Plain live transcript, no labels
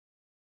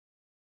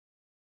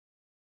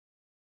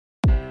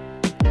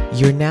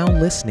You're now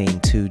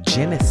listening to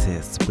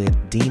Genesis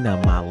with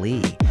Dina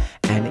Mali,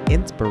 an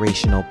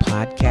inspirational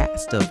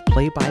podcast of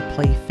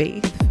play-by-play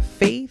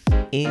faith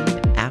in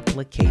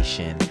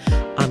application.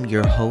 I'm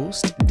your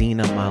host,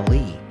 Dina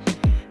Mali,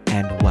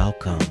 and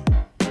welcome.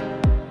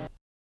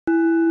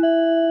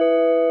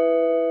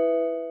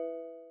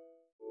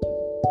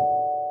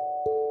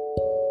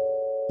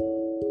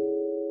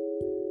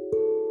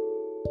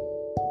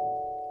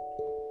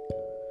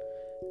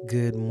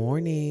 Good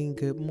morning.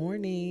 Good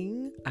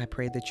morning. I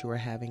pray that you are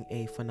having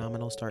a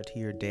phenomenal start to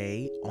your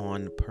day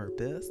on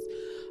purpose.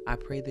 I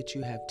pray that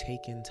you have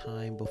taken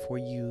time before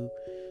you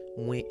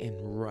went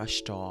and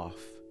rushed off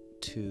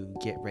to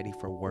get ready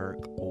for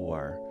work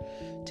or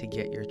to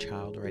get your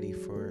child ready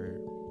for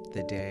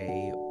the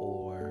day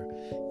or,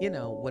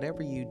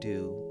 whatever you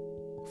do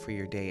for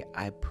your day.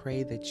 I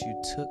pray that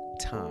you took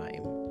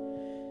time,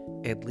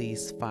 at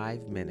least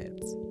 5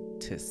 minutes,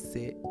 to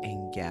sit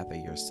and gather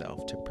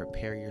yourself, to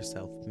prepare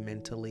yourself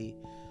mentally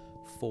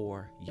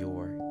for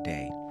your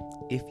day.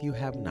 If you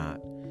have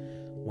not,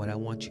 what I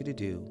want you to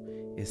do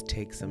is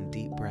take some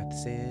deep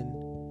breaths in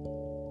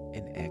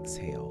and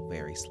exhale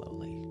very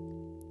slowly.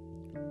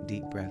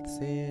 Deep breaths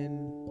in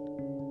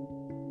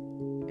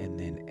and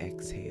then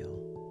exhale.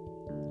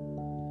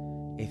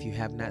 If you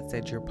have not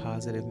said your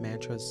positive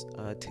mantras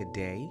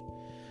today,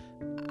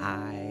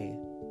 I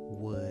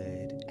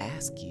would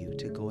ask you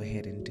to go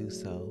ahead and do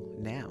so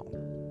now.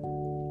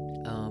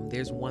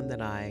 There's one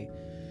that I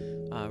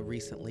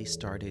recently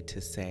started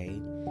to say,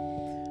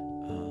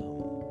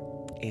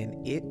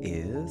 and it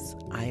is,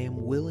 I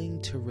am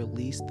willing to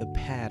release the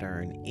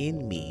pattern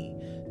in me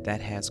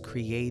that has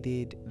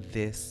created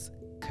this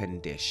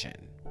condition.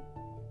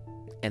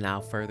 And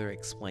I'll further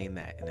explain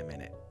that in a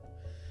minute.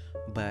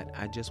 But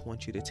I just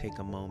want you to take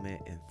a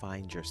moment and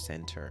find your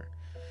center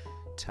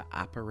to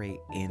operate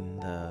in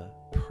the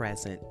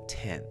present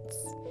tense.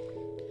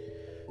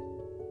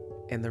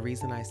 And the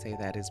reason I say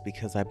that is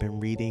because I've been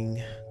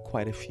reading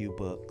quite a few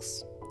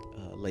books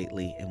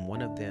lately, and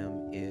one of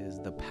them is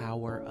The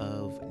Power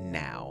of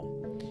Now.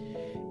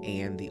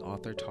 And the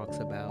author talks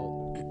about,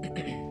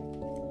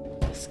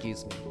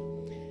 excuse me,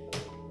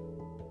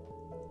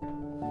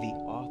 the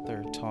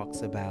author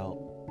talks about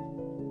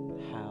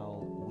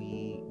how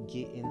we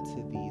get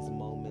into these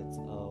moments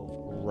of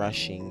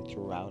rushing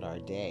throughout our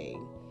day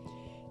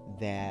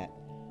that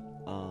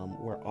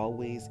we're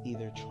always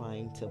either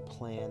trying to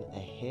plan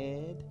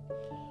ahead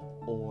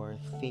or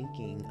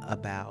thinking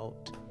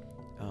about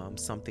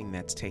something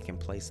that's taken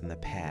place in the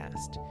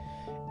past.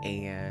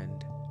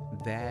 And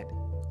that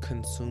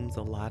consumes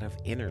a lot of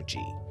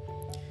energy.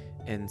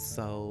 And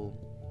so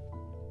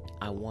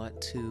I want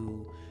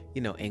to,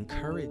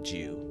 encourage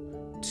you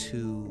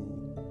to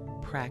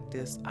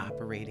practice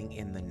operating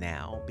in the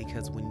now,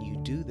 because when you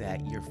do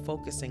that, you're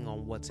focusing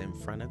on what's in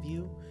front of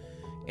you,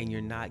 and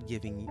you're not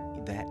giving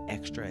that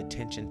extra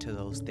attention to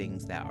those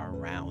things that are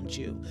around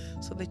you,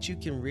 so that you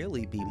can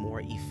really be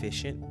more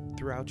efficient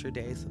throughout your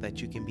day, so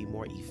that you can be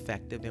more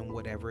effective in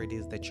whatever it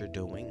is that you're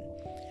doing.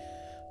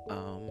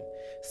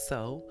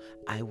 So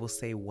I will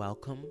say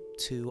welcome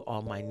to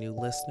all my new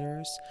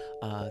listeners.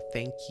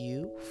 Thank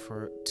you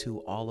to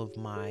all of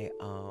my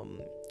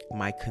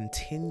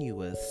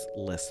continuous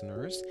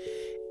listeners.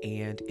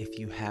 And if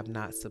you have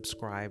not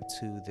subscribed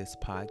to this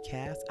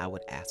podcast, I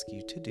would ask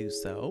you to do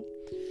so.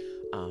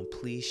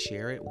 Please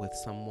share it with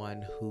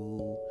someone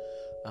who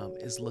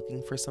is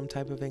looking for some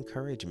type of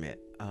encouragement,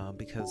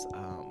 because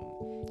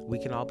we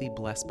can all be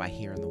blessed by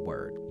hearing the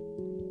word.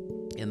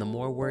 And the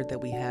more word that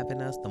we have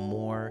in us, the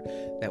more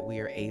that we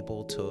are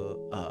able to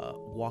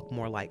walk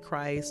more like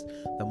Christ,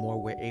 the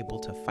more we're able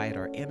to fight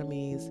our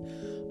enemies.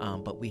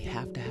 But we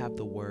have to have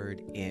the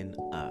word in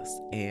us.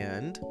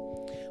 And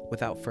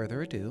without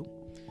further ado,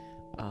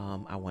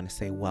 I want to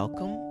say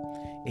welcome.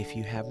 If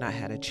you have not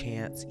had a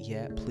chance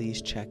yet,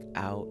 please check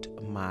out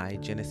my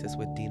Genesis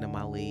with Dina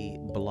Mali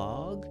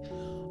blog,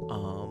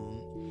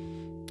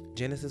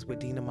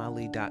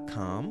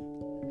 genesiswithdinamali.com.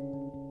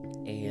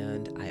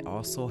 And I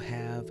also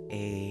have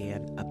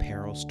an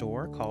apparel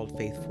store called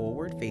Faith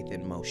Forward, Faith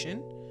in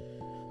Motion.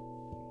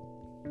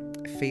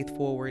 Faith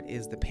Forward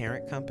is the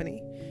parent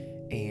company,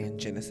 and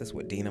Genesis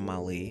with Dina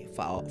Mali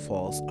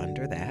falls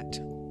under that.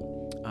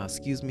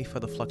 Excuse me for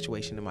the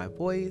fluctuation in my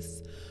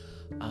voice.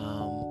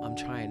 I'm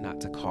trying not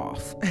to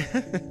cough.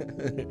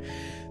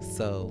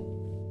 So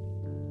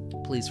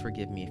please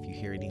forgive me if you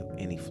hear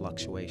any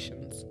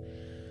fluctuations.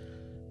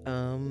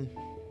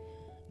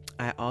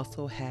 I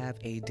also have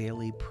a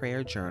daily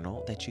prayer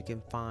journal that you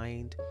can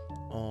find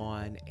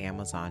on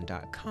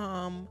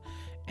Amazon.com.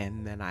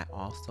 And then I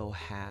also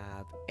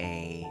have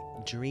a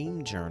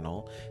dream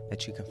journal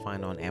that you can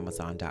find on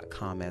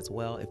Amazon.com as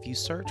well. If you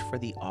search for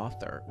the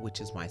author, which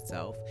is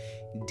myself,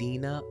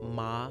 Dina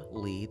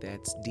Mali,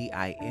 that's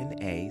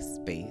Dina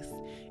space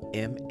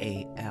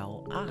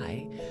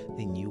Mali,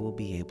 then you will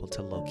be able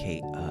to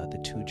locate the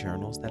two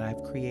journals that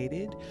I've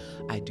created.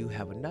 I do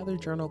have another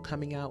journal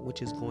coming out,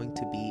 which is going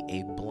to be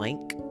a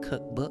blank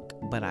cookbook,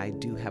 but I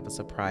do have a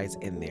surprise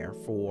in there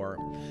for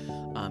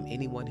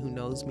anyone who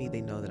knows me.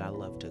 They know that I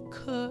love to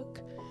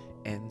cook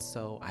And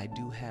so I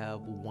do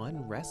have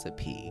one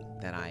recipe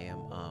that I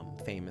am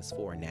famous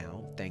for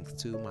now, thanks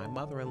to my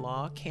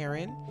mother-in-law,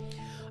 Karen.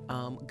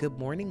 Good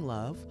morning,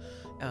 love.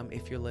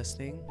 If you're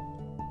listening,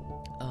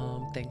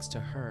 thanks to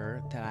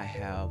her that I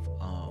have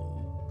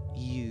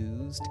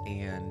used,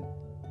 and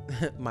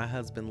my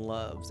husband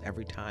loves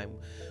every time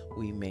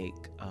we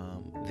make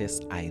this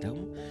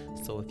item.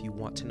 So if you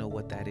want to know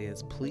what that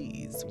is,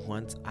 please,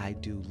 once I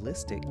do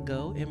list it,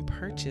 go and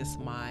purchase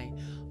my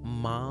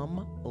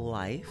Mom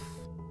Life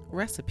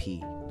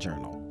recipe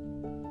journal.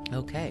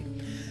 Okay,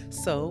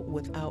 so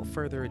without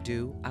further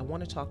ado, I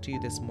want to talk to you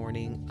this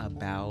morning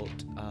about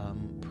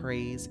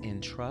praise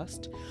and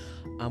trust.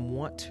 I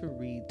want to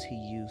read to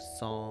you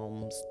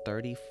Psalms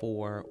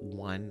 34,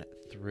 1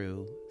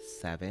 through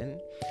 7.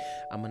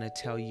 I'm going to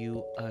tell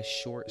you a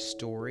short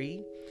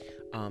story.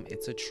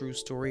 It's a true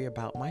story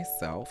about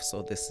myself,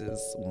 so this is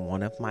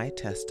one of my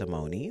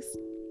testimonies.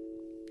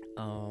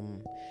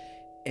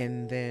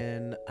 And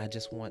then I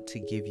just want to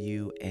give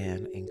you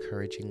an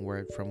encouraging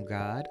word from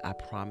God. I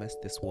promise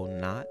this will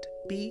not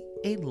be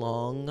a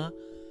long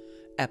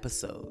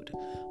episode,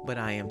 but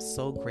I am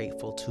so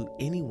grateful to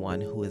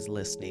anyone who is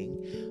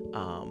listening,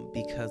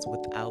 because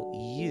without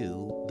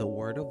you, the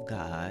word of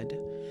God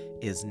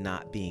is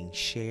not being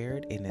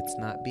shared and it's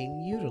not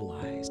being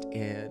utilized.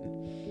 And,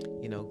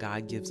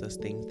 God gives us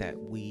things that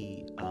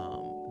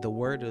the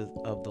word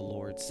of the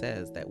Lord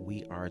says that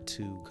we are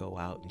to go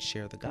out and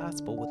share the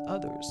gospel with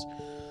others,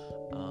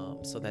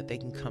 so that they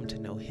can come to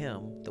know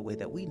Him the way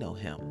that we know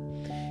Him.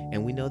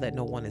 And we know that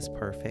no one is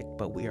perfect,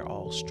 but we are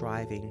all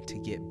striving to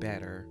get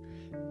better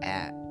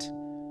at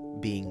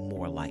being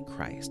more like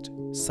Christ.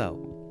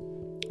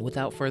 So,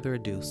 without further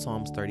ado,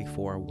 Psalms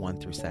 34,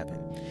 1 through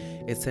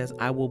 7. It says,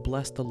 I will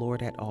bless the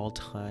Lord at all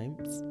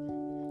times.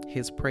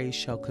 His praise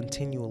shall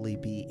continually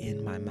be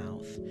in my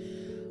mouth.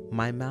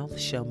 My mouth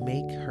shall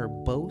make her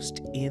boast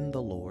in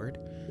the Lord.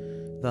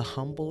 The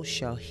humble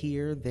shall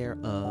hear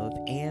thereof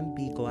and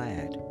be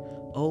glad.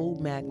 O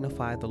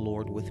magnify the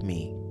Lord with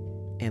me,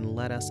 and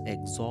let us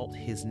exalt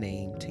his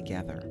name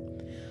together.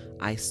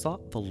 I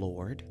sought the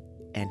Lord,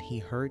 and he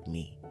heard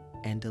me,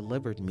 and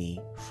delivered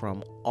me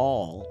from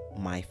all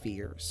my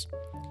fears.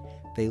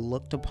 They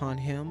looked upon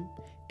him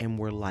and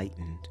were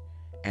lightened,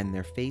 and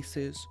their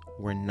faces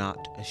were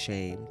not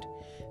ashamed.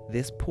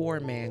 This poor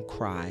man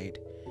cried,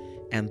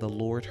 and the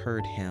Lord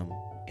heard him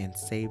and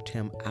saved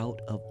him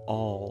out of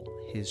all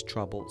his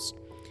troubles.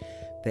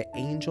 The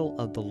angel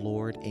of the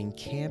Lord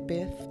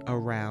encampeth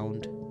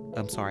round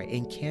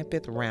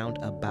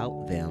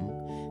about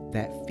them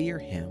that fear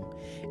him,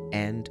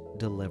 and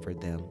deliver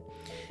them.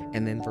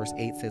 And then verse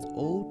 8 says,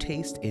 O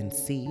taste and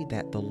see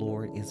that the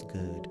Lord is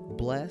good.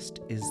 Blessed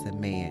is the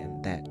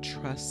man that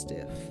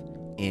trusteth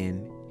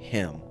in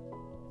him.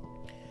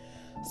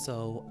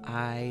 So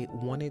I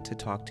wanted to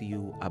talk to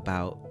you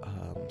about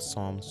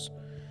Psalms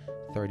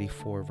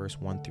 34 verse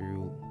 1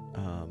 through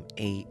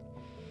 8,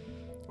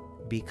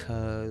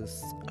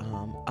 because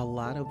a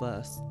lot of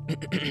us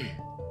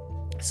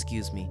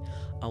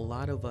a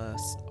lot of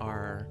us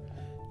are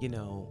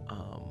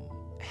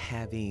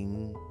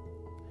having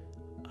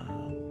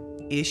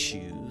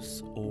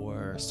issues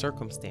or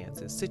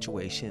circumstances,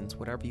 situations,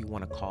 whatever you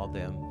want to call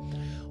them,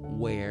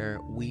 where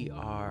we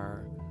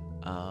are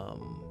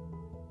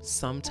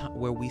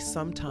where we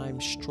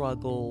sometimes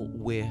struggle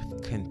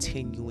with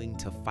continuing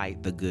to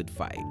fight the good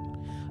fight.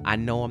 I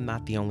know I'm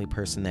not the only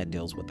person that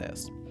deals with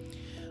this.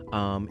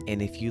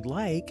 And if you'd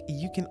like,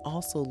 you can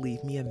also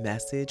leave me a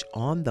message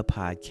on the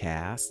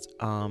podcast,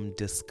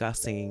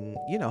 discussing,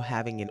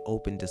 having an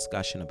open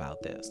discussion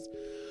about this.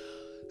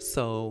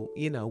 So,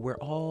 we're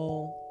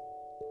all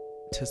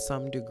to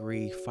some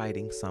degree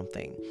fighting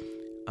something.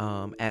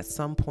 At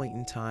some point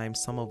in time,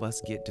 some of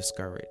us get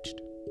discouraged.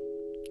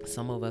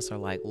 Some of us are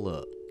like,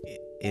 look,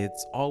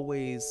 it's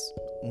always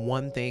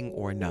one thing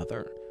or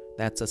another.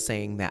 That's a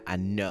saying that I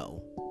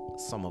know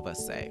some of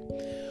us say.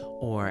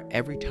 Or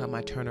every time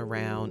I turn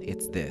around,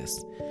 it's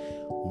this.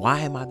 Why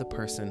am I the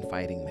person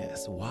fighting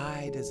this?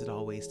 Why does it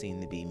always seem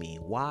to be me?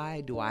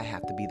 Why do I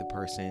have to be the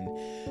person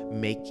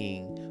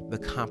making the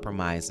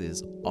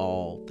compromises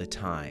all the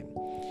time?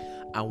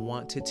 I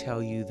want to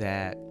tell you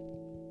that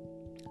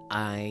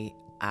I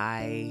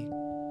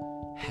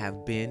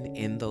have been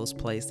in those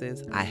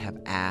places. I have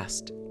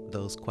asked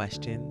those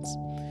questions.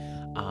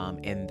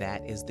 And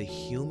that is the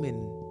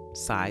human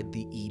side,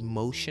 the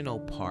emotional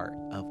part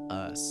of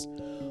us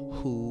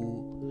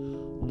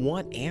who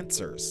want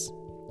answers,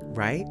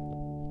 right?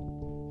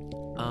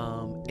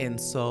 And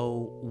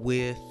so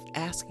with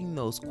asking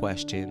those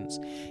questions,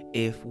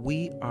 if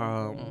we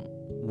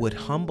would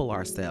humble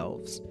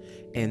ourselves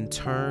and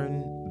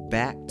turn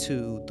back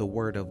to the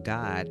Word of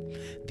God,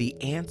 the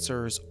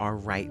answers are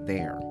right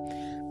there.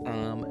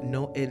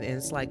 And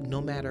it's like, no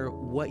matter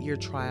what your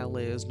trial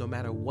is, no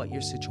matter what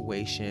your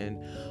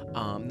situation,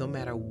 no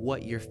matter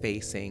what you're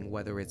facing,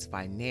 whether it's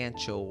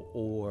financial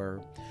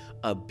or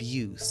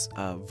abuse,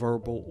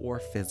 verbal or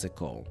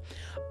physical,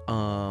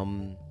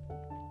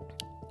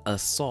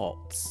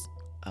 assaults,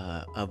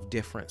 of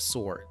different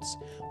sorts.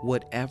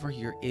 Whatever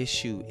your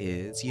issue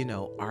is,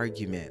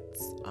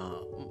 arguments.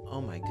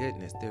 Oh my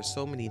goodness, there's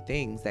so many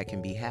things that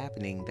can be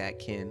happening that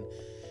can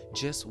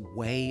just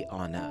weigh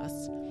on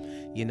us.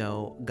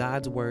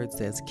 God's word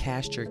says,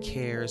 cast your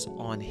cares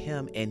on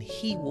him and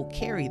he will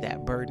carry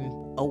that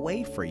burden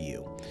away for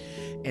you.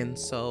 And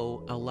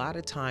so a lot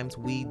of times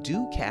we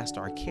do cast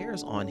our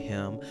cares on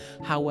him.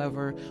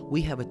 However,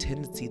 we have a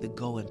tendency to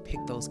go and pick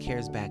those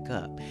cares back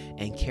up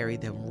and carry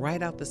them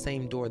right out the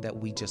same door that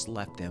we just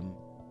left them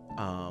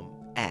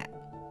at.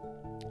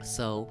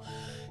 So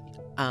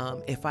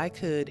if I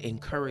could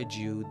encourage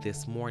you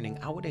this morning,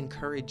 I would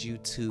encourage you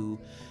to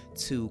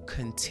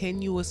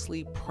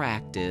continuously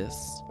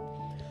practice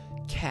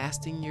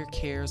casting your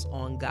cares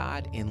on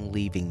God and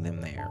leaving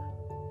them there.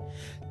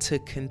 To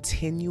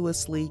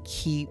continuously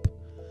keep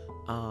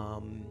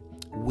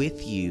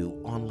with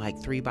you on like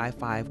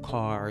 3x5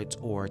 cards,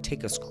 or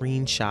take a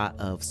screenshot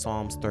of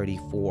Psalms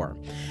 34.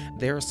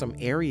 There are some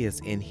areas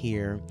in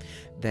here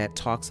that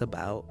talks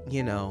about,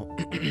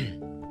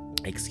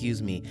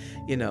 excuse me,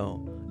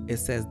 it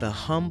says the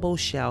humble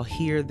shall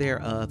hear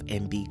thereof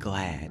and be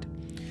glad.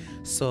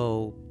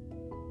 So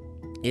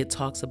it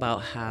talks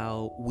about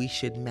how we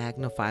should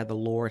magnify the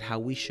Lord, how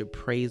we should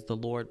praise the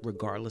Lord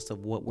regardless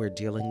of what we're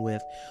dealing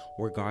with,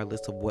 regardless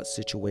of what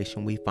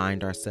situation we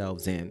find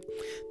ourselves in,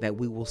 that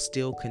we will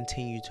still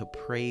continue to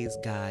praise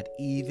God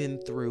even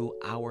through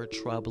our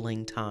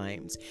troubling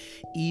times,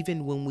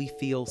 even when we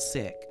feel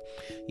sick.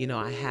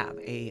 I have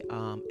a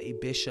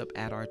bishop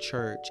at our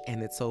church,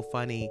 and it's so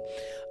funny.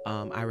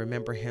 I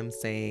remember him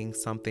saying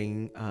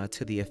something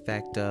to the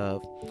effect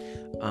of,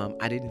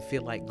 I didn't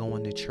feel like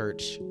going to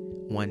church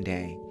one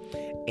day,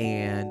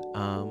 and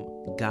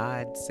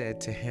God said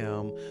to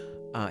him,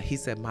 he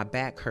said, my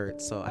back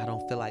hurts, so I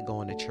don't feel like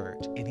going to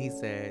church. And he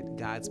said,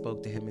 God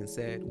spoke to him and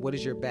said, what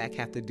does your back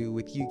have to do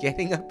with you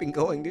getting up and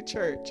going to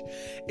church?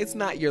 It's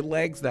not your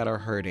legs that are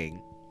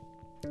hurting.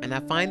 And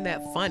I find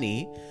that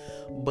funny,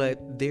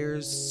 but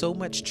there's so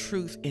much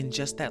truth in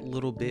just that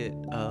little bit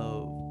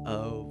of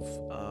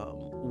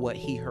what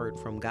he heard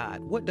from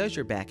God. What does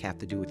your back have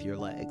to do with your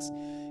legs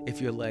if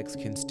your legs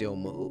can still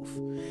move?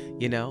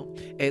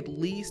 At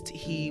least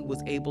he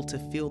was able to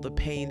feel the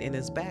pain in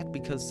his back,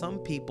 because some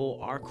people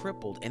are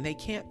crippled and they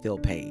can't feel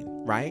pain,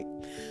 right?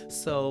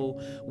 So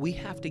we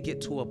have to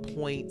get to a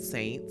point,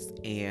 saints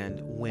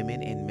and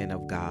women and men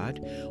of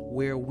God,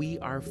 where we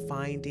are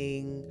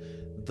finding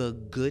the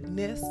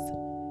goodness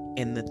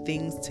and the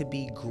things to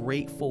be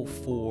grateful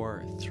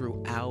for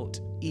throughout,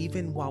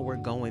 even while we're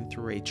going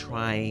through a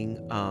trying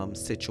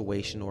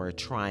situation or a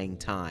trying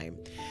time.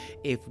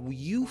 If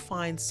you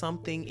find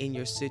something in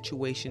your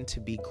situation to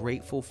be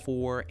grateful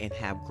for and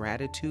have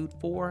gratitude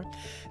for,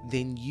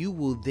 then you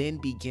will then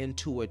begin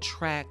to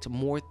attract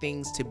more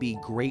things to be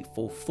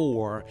grateful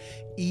for,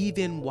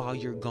 even while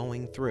you're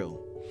going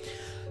through.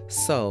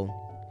 So,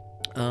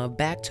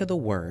 back to the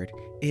word.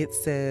 It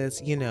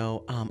says,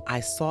 I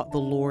sought the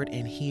Lord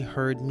and he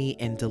heard me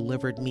and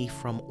delivered me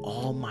from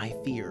all my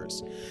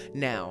fears.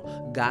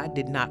 Now, God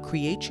did not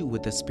create you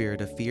with a spirit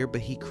of fear, but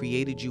he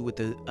created you with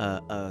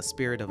a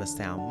spirit of a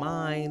sound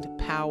mind,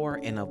 power,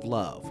 and of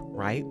love,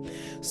 right?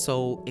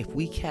 So if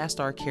we cast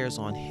our cares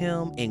on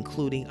him,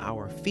 including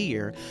our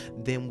fear,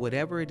 then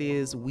whatever it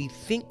is we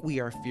think we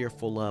are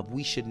fearful of,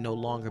 we should no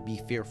longer be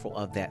fearful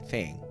of that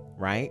thing,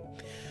 right?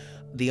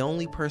 The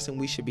only person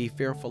we should be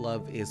fearful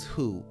of is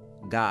who?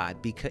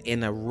 God, because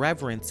in a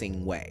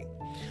reverencing way.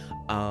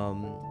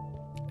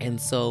 And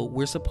so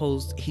we're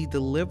supposed, he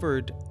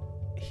delivered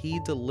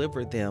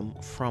them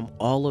from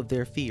all of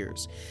their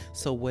fears.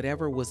 So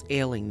whatever was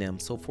ailing them.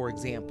 So for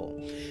example,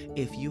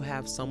 if you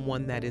have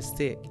someone that is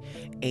sick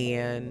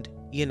and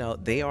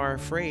they are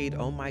afraid,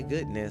 oh my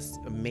goodness,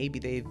 maybe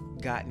they've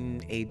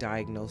gotten a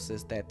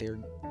diagnosis that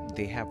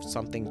they have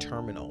something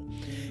terminal,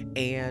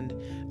 and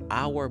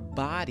our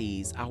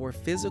bodies, our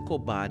physical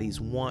bodies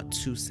want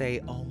to say,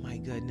 oh my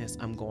goodness,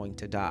 I'm going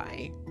to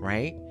die,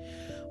 right?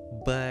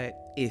 But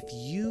if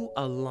you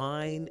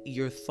align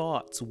your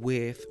thoughts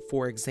with,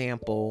 for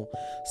example,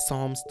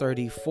 Psalms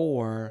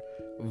 34,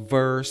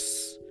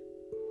 verse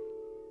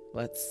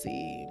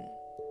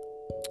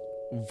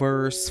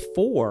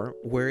 4,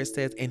 where it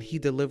says, and he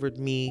delivered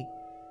me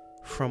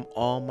from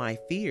all my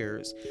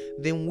fears,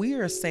 then we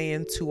are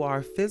saying to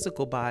our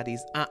physical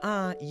bodies,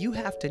 you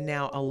have to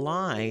now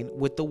align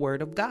with the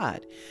word of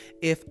God.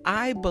 If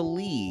I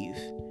believe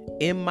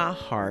in my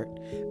heart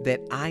that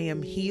I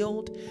am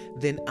healed,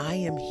 then I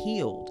am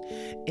healed.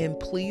 And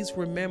please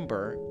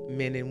remember,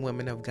 men and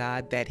women of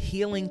God, that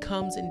healing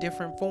comes in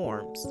different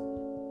forms.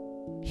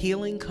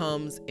 Healing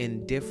comes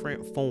in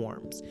different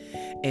forms,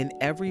 and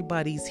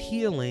everybody's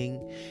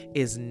healing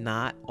is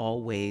not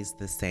always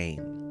the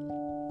same.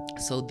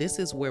 So this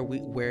is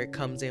where it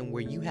comes in,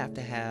 where you have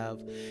to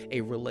have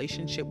a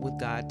relationship with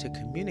God to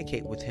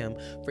communicate with him,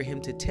 for him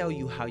to tell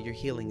you how your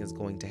healing is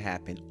going to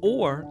happen,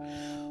 or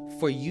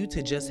for you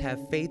to just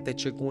have faith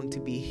that you're going to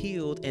be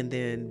healed, and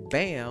then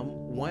bam,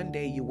 one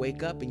day you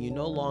wake up and you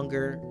no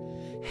longer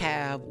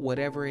have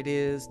whatever it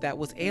is that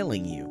was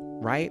ailing you,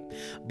 right?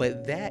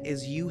 But that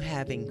is you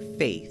having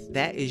faith.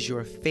 That is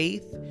your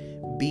faith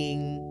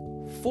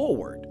being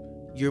forward.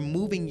 You're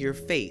moving your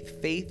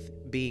faith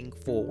being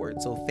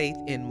forward. So faith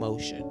in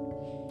motion.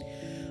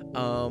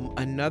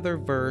 Another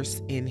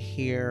verse in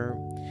here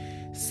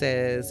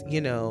says,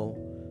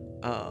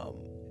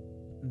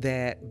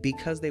 that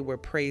because they were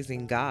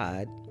praising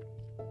God,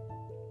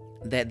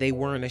 that they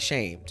weren't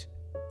ashamed.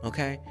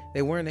 Okay?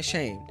 They weren't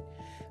ashamed.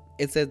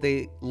 It says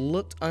they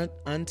looked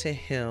unto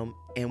him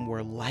and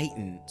were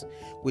lightened,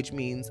 which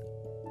means,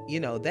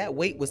 that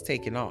weight was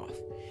taken off.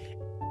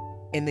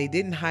 And they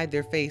didn't hide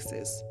their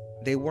faces.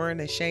 They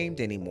weren't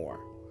ashamed anymore,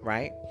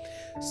 right?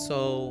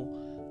 So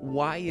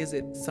why is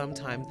it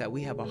sometimes that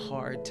we have a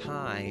hard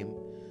time?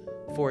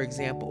 For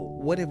example,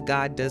 what if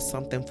God does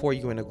something for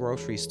you in a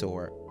grocery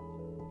store?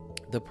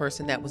 The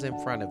person that was in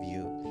front of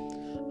you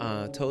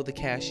told the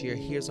cashier,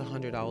 here's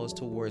 $100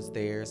 towards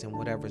theirs, and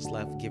whatever's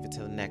left, give it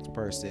to the next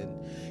person.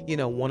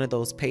 One of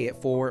those pay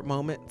it forward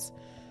moments.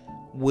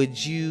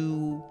 Would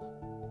you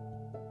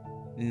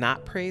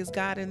not praise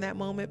God in that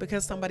moment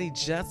because somebody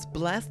just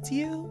blessed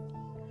you?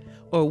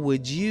 Or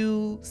would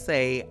you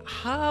say,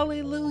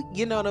 hallelujah?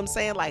 You know what I'm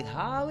saying? Like,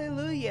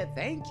 hallelujah.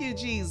 Thank you,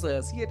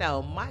 Jesus.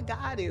 My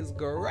God is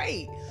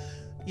great.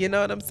 You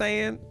know what I'm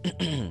saying?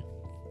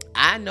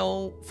 I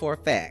know for a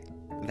fact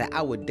that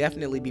I would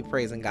definitely be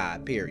praising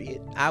God,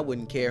 period. I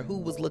wouldn't care who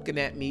was looking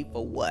at me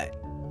for what.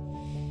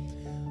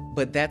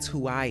 But that's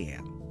who I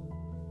am.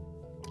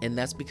 And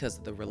that's because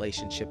of the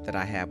relationship that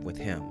I have with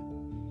him.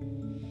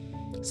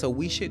 So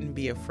we shouldn't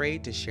be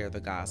afraid to share the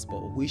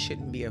gospel. We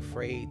shouldn't be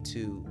afraid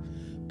to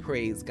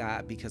praise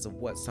God because of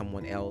what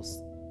someone else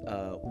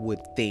would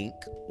think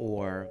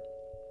or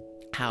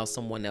how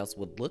someone else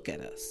would look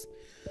at us.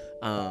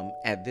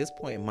 At this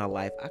point in my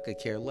life, I could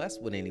care less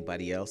what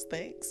anybody else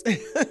thinks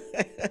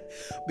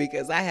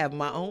because I have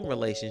my own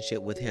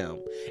relationship with him,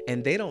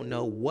 and they don't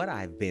know what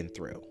I've been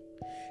through.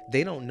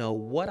 They don't know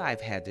what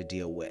I've had to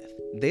deal with.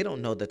 They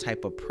don't know the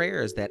type of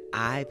prayers that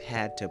I've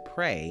had to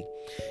pray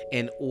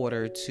in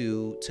order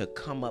to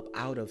come up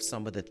out of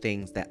some of the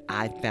things that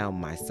I found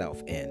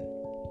myself in.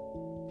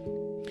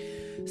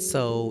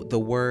 So the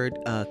word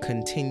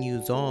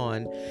continues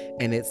on,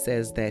 and it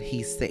says that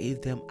he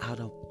saved them out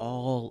of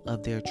all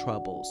of their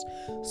troubles.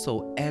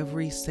 So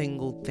every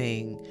single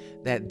thing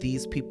that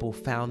these people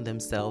found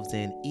themselves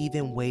in,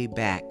 even way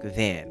back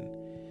then,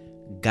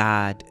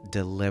 God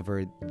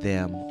delivered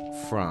them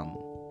from.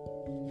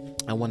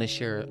 I want to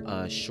share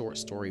a short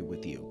story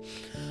with you.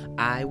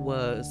 I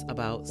was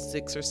about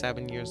 6 or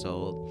 7 years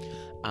old.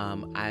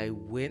 I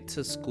went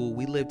to school.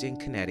 We lived in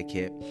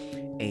Connecticut.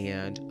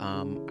 And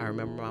I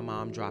remember my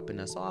mom dropping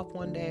us off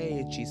one day,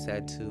 and she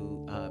said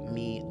to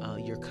me,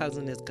 your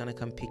cousin is going to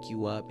come pick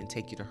you up and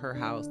take you to her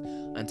house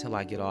until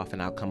I get off,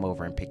 and I'll come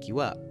over and pick you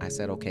up. I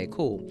said, okay,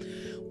 cool.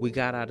 We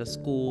got out of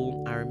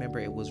school. I remember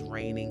it was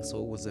raining, so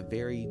it was a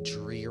very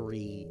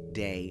dreary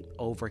day,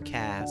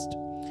 overcast.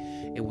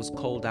 It was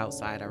cold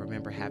outside. I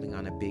remember having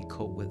on a big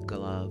coat with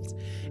gloves.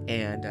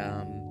 And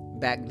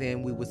back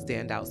then, we would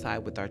stand outside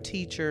with our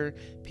teacher.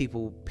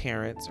 People,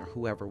 parents, or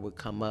whoever would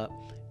come up,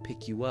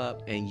 pick you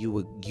up, and you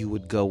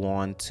would go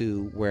on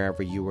to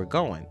wherever you were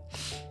going.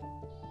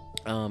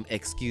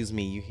 Excuse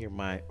me, you hear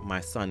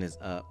my son is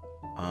up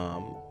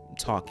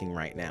talking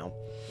right now.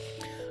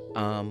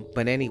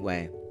 But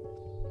anyway,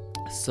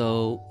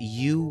 so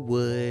you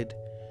would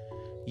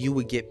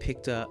get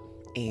picked up,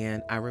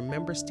 and I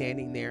remember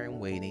standing there and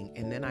waiting,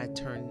 and then I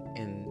turned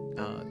and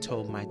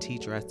told my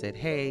teacher, I said,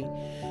 hey,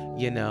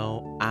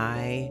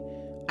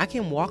 I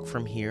can walk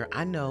from here.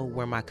 I know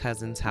where my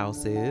cousin's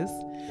house is,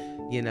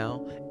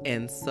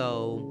 and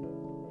so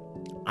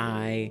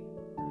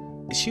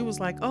she was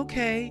like,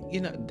 okay,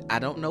 I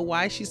don't know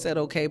why she said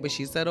okay, but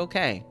she said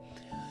okay.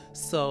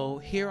 So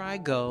here I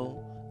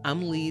go,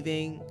 I'm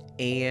leaving,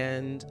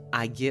 and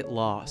I get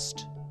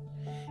lost.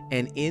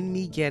 And in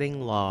me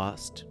getting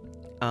lost,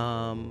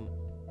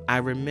 I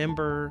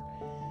remember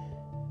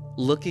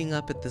looking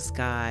up at the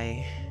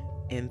sky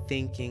and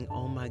thinking,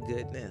 oh my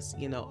goodness,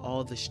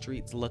 all the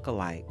streets look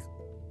alike.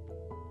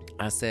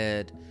 I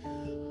said,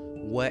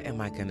 what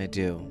am I gonna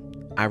do?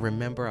 I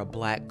remember a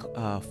black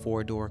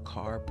 4-door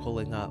car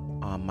pulling up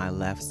on my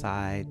left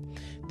side.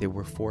 There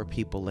were 4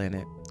 people in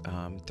it,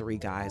 3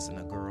 guys and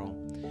a girl.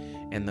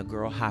 And the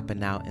girl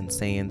hopping out and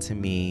saying to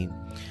me,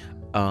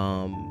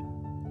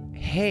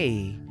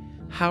 hey,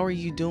 how are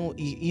you doing?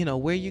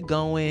 Where you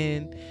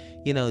going?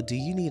 Do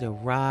you need a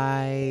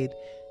ride?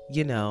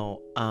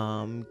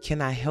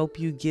 Can I help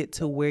you get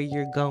to where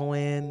you're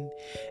going?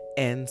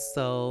 And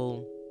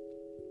so,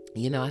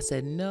 I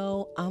said,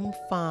 no, I'm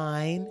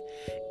fine.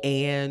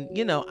 And,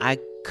 I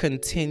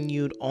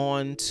continued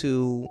on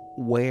to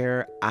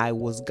where I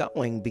was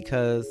going,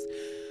 because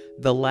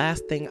the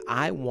last thing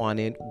I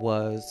wanted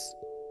was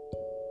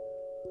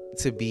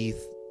to be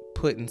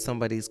put in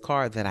somebody's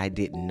car that I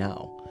didn't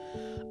know.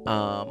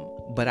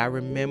 But I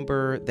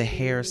remember the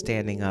hair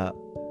standing up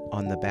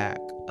on the back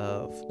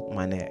of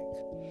my neck.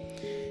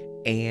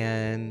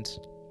 And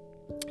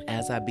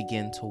as I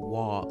began to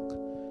walk,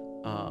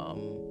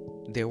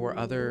 there were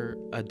other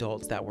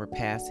adults that were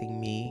passing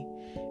me,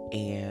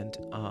 and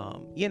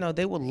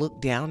they would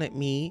look down at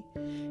me,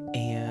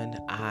 and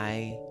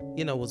I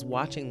was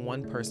watching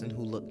one person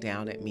who looked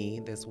down at me,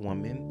 this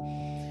woman,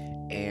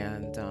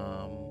 and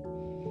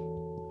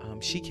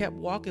she kept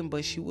walking,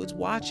 but she was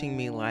watching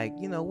me like,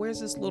 where's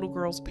this little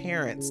girl's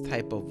parents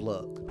type of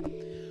look.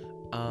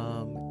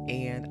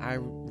 And I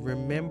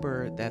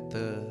remember that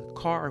the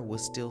car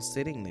was still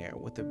sitting there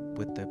with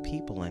the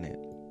people in it.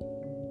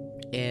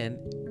 And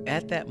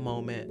at that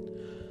moment,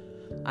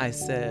 I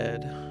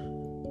said,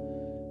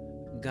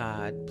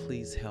 God,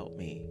 please help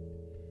me.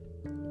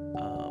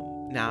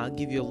 Now, I'll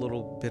give you a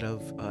little bit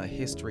of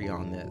history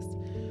on this.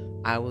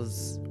 I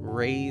was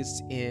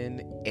raised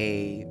in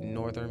a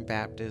Northern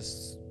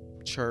Baptist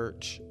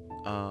church.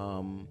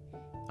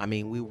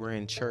 We were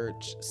in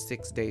church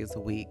 6 days a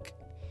week.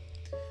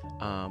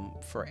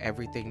 For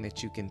everything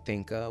that you can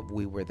think of,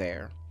 we were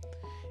there.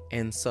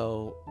 And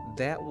so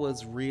that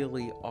was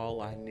really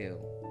all I knew,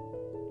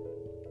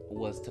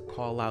 was to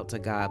call out to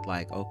God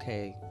like,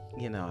 okay,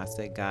 I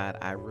said, God,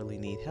 I really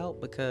need help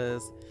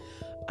because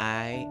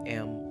I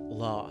am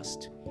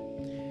lost.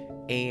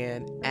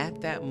 And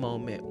at that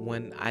moment,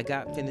 when I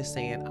got finished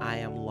saying I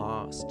am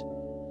lost,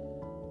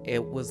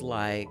 it was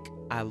like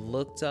I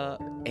looked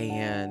up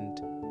and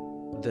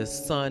the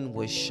sun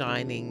was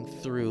shining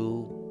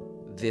through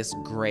this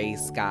gray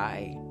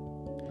sky.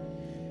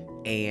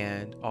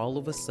 And all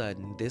of a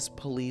sudden, this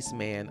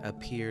policeman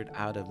appeared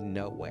out of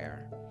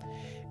nowhere.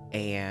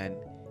 And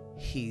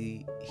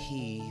he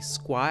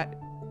squat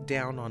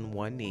down on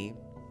one knee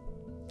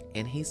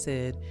and he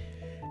said,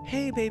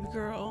 "Hey, baby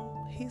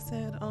girl," he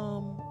said,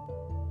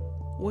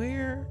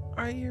 "where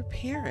are your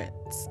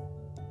parents?"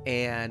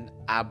 And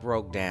I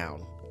broke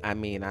down.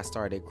 I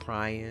started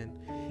crying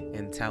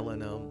and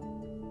telling him,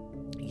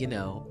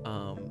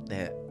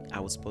 that I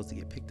was supposed to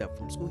get picked up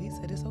from school. He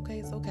said, it's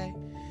okay.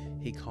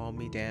 He calmed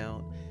me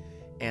down,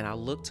 and I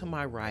looked to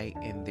my right,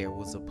 and there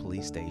was a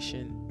police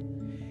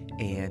station.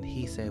 And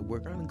he said, we're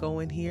going to go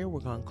in here. We're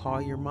going to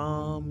call your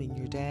mom and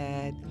your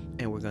dad,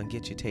 and we're going to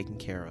get you taken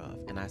care of.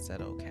 And I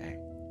said, okay.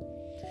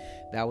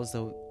 That was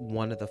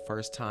one of the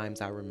first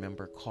times I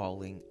remember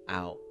calling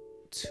out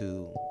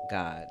to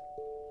God.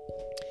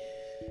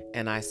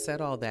 And I said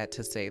all that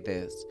to say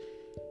this: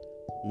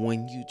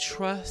 when you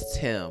trust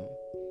him,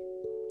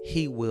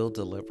 he will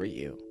deliver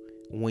you.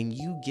 When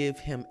you give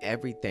him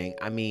everything,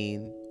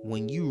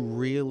 when you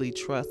really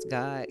trust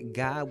God,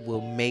 God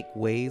will make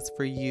ways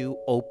for you,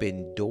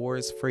 open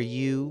doors for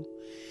you.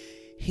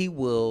 He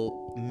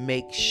will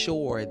make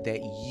sure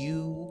that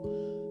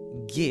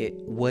you get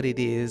what it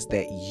is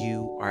that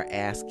you are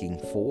asking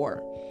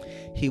for.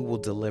 He will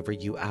deliver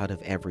you out of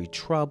every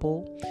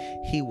trouble.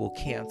 He will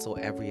cancel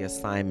every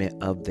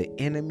assignment of the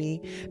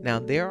enemy. Now,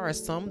 there are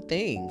some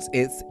things,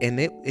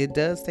 it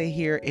does say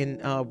here in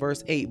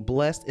verse 8,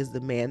 blessed is the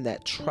man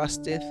that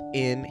trusteth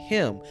in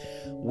him.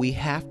 We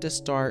have to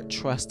start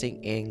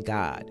trusting in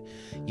God.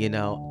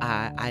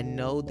 I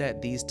know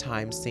that these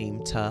times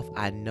seem tough.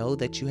 I know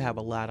that you have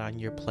a lot on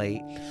your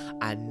plate.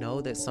 I know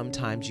that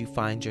sometimes you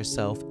find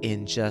yourself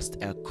in just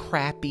a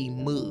crappy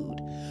mood.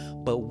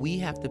 But we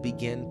have to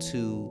begin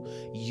to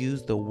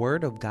use the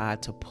word of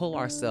God to pull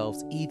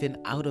ourselves even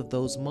out of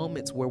those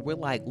moments where we're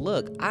like,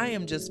 look, I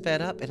am just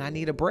fed up and I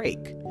need a break.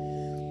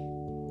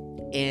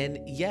 And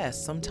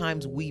yes,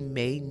 sometimes we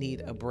may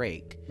need a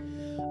break.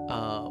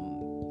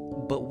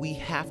 But we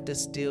have to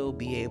still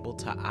be able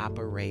to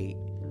operate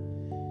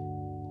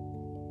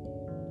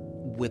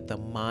with the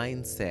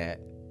mindset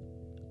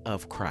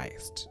of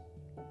Christ.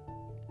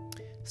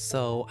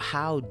 So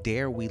how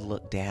dare we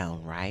look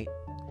down, right?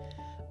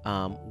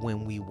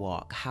 When we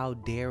walk, how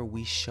dare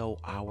we show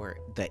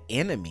the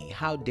enemy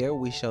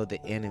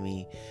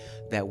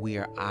that we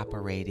are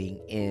operating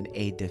in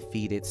a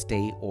defeated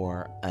state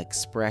or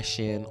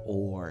expression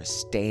or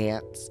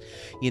stance,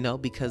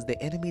 because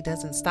the enemy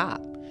doesn't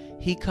stop.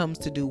 He comes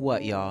to do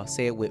what, y'all?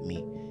 Say it with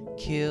me: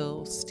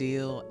 kill,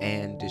 steal,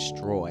 and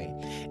destroy.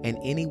 And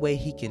any way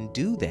he can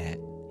do that,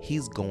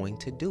 he's going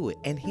to do it.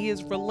 And he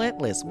is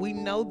relentless. We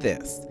know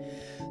this.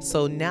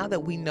 So now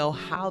that we know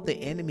how the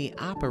enemy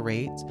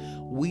operates,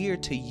 we are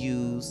to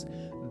use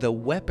the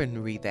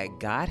weaponry that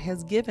God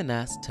has given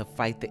us to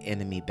fight the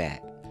enemy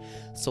back.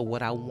 So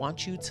what I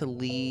want you to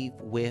leave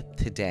with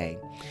today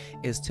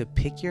is to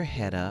pick your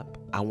head up.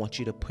 I want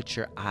you to put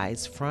your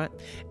eyes front,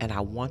 and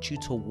I want you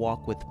to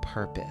walk with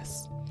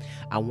purpose.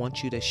 I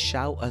want you to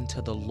shout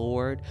unto the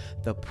Lord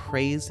the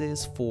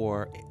praises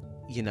for,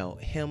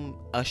 him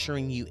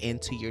ushering you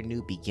into your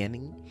new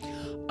beginning,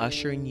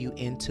 ushering you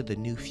into the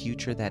new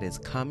future that is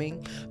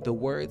coming. The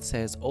word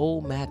says,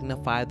 "Oh,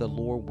 magnify the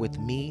Lord with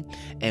me,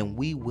 and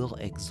we will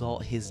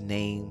exalt his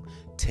name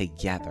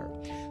together."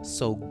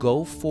 So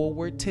go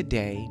forward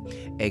today,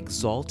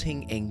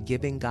 exalting and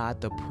giving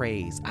God the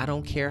praise. I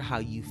don't care how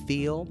you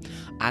feel.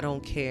 I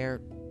don't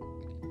care,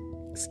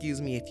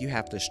 if you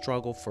have to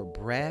struggle for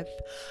breath.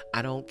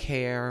 I don't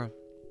care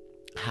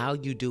how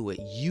you do it.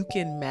 You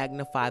can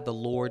magnify the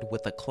Lord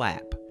with a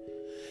clap.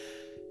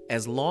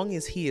 As long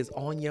as he is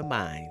on your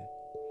mind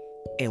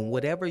And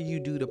whatever you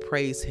do to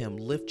praise him,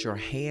 lift your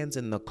hands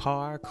in the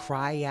car,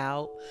 cry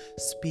out,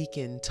 speak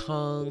in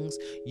tongues.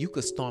 You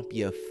could stomp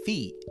your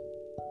feet.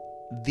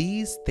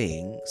 These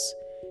things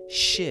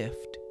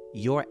shift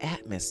your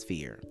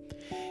atmosphere.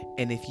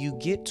 And if you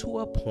get to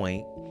a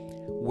point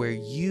where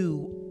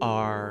you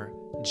are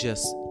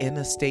just in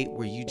a state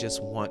where you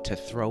just want to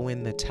throw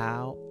in the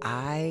towel,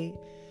 I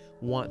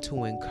want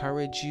to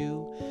encourage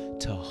you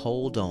to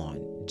hold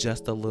on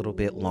just a little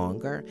bit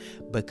longer,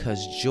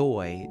 because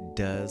joy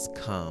does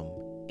come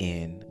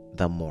in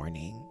the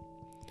morning.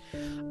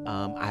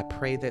 I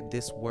pray that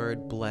this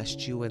word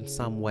blessed you in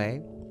some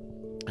way.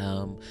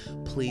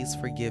 Please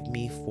forgive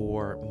me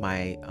for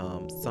my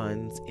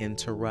son's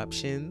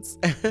interruptions.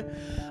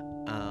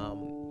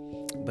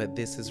 But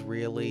this is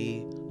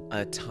really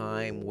a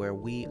time where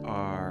we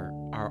are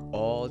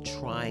all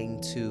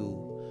trying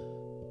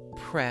to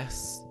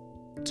press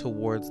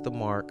towards the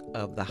mark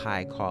of the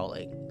high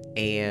calling.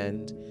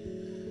 And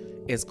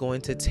it's going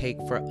to take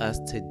for us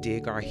to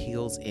dig our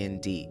heels in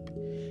deep.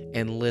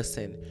 And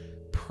listen,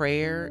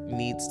 prayer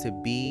needs to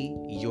be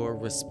your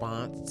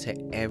response to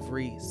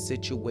every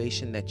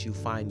situation that you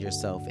find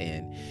yourself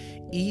in.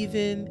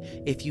 Even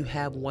if you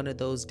have one of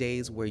those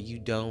days where you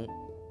don't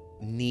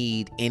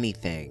need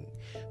anything,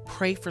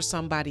 pray for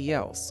somebody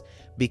else,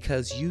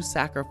 because you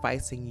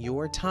sacrificing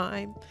your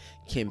time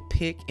can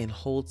pick and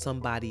hold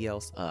somebody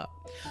else up.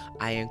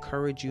 I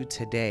encourage you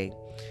today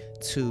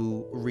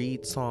to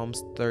read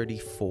Psalms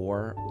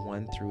 34,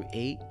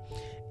 1-8,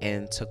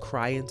 and to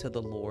cry into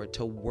the Lord,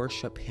 to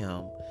worship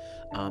him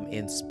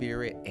in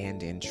spirit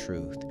and in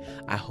truth.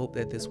 I hope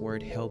that this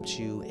word helped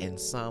you in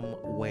some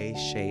way,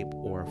 shape,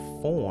 or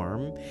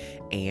form,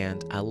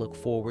 and I look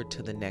forward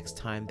to the next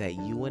time that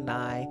you and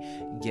I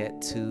get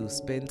to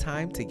spend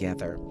time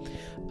together.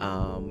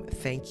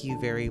 Thank you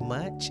very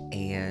much,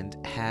 and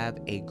have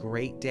a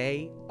great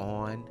day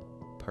on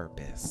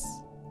purpose.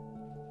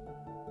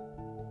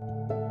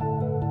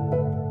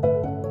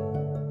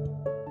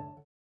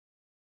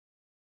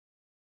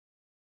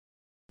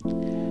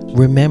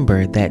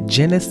 Remember that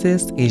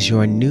Genesis is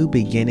your new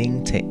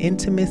beginning to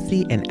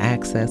intimacy and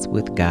access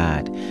with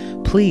God.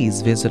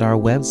 Please visit our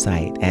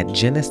website at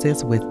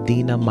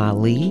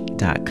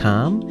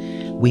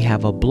genesiswithdinamali.com. We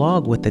have a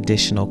blog with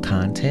additional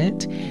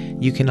content.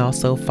 You can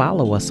also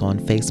follow us on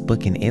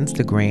Facebook and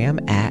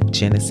Instagram at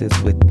Genesis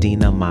with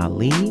Dina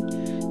Mali,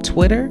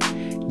 Twitter,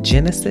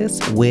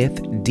 Genesis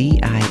with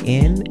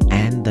DIN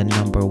and the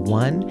number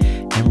 1.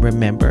 And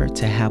remember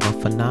to have a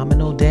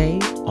phenomenal day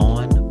on